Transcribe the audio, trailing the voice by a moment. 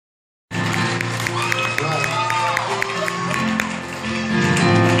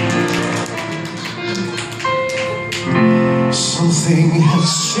Something has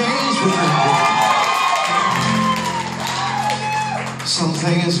changed within me.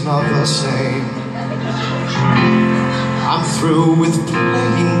 Something is not the same. I'm through with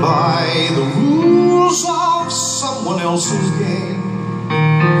playing by the rules of someone else's game.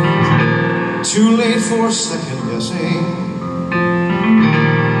 Too late for second guessing.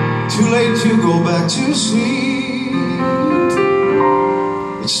 Too late to go back to sleep.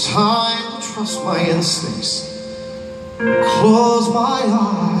 It's time to trust my instincts. Close my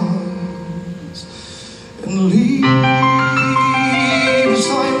eyes and leave. It's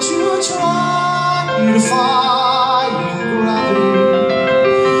time to try to find gravity.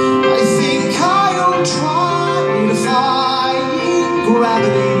 I think I'll try to find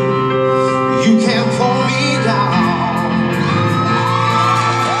gravity. You can't pull me down.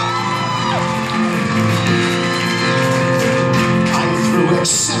 I'm through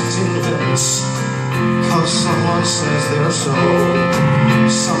accepting events, 'cause someone says they're so.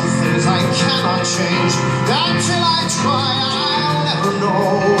 Some things I cannot change. Until I try, I'll never know.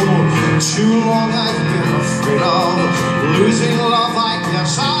 Too long I've been afraid of losing love. I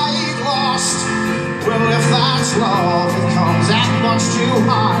guess I've lost. Well, if that's love, it comes at much too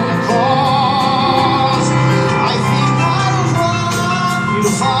high a cost. I think I'll run to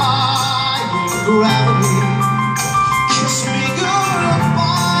find gravity. Kiss me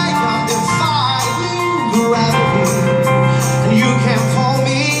goodbye, I'm defying gravity, and you can't pull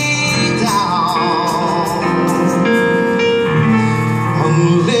me down.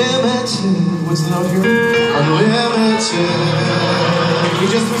 Unlimited, what's the note here? Unlimited. We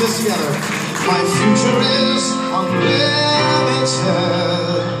just put this together. My future is unlimited.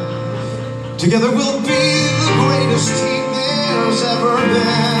 Together we'll be the greatest team there's ever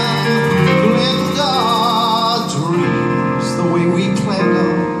been. Linda dreams the way we planned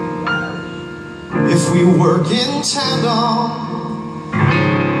them. If we work in tandem,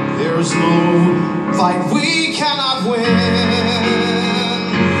 there's no fight we cannot win.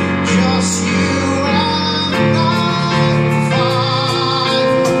 Just you and I find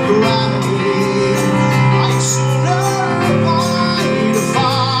gravity. I'd sooner find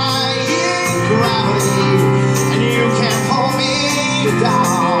defying gravity, and you can't pull me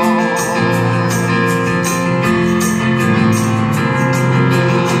down.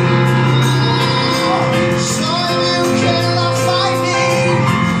 So if you cannot fight me,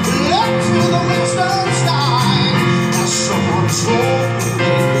 look to the western sky. As someone told me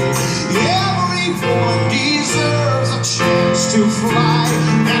lately, everyone deserves a chance to fly.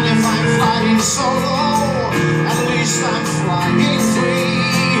 And if I'm flying solo, at least I'm flying free.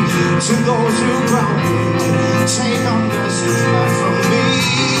 To those who ground me, take a message back from me.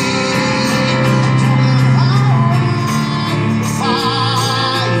 Tell them how I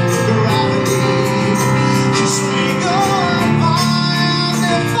defy gravity. Kiss me goodbye, I'm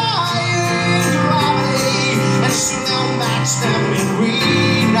defying gravity, and soon they'll match them in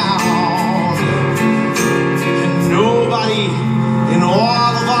renown. And nobody in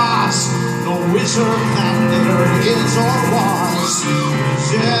all of us, no wizard